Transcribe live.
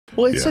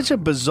Well, it's such a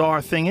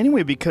bizarre thing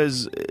anyway,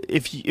 because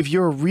if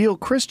you're a real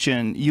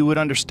Christian, you would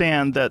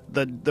understand that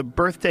the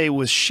birthday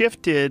was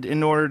shifted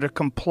in order to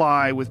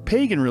comply with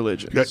pagan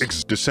religions. Yeah,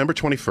 December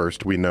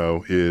 21st, we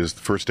know, is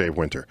the first day of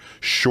winter,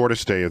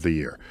 shortest day of the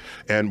year.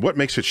 And what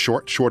makes it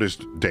short?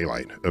 Shortest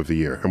daylight of the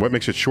year. And what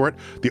makes it short?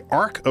 The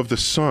arc of the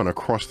sun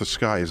across the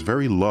sky is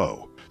very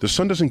low. The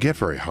sun doesn't get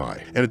very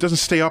high, and it doesn't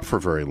stay up for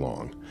very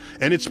long.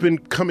 And it's been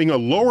coming a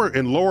lower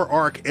and lower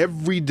arc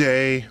every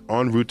day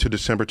en route to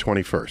December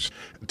 21st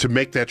to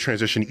make that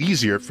transition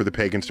easier for the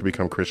pagans to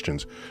become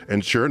Christians.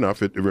 And sure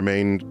enough, it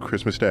remained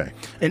Christmas Day.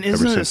 And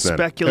isn't it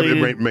speculated?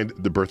 It made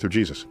the birth of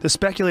Jesus. The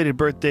speculated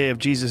birthday of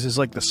Jesus is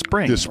like the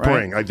spring. The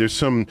spring. Right? There's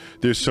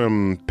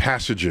some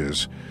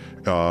passages,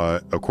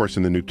 of course,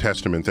 in the New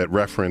Testament that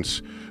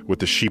reference what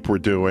the sheep were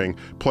doing.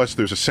 Plus,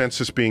 there's a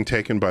census being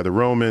taken by the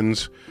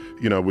Romans,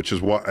 you know, which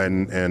is what,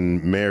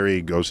 and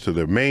Mary goes to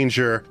the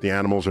manger. The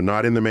animals are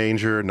not in the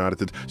manger, not at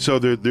the. So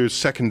there's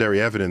secondary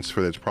evidence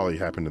for that it's probably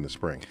happened in the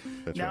spring.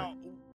 That's right.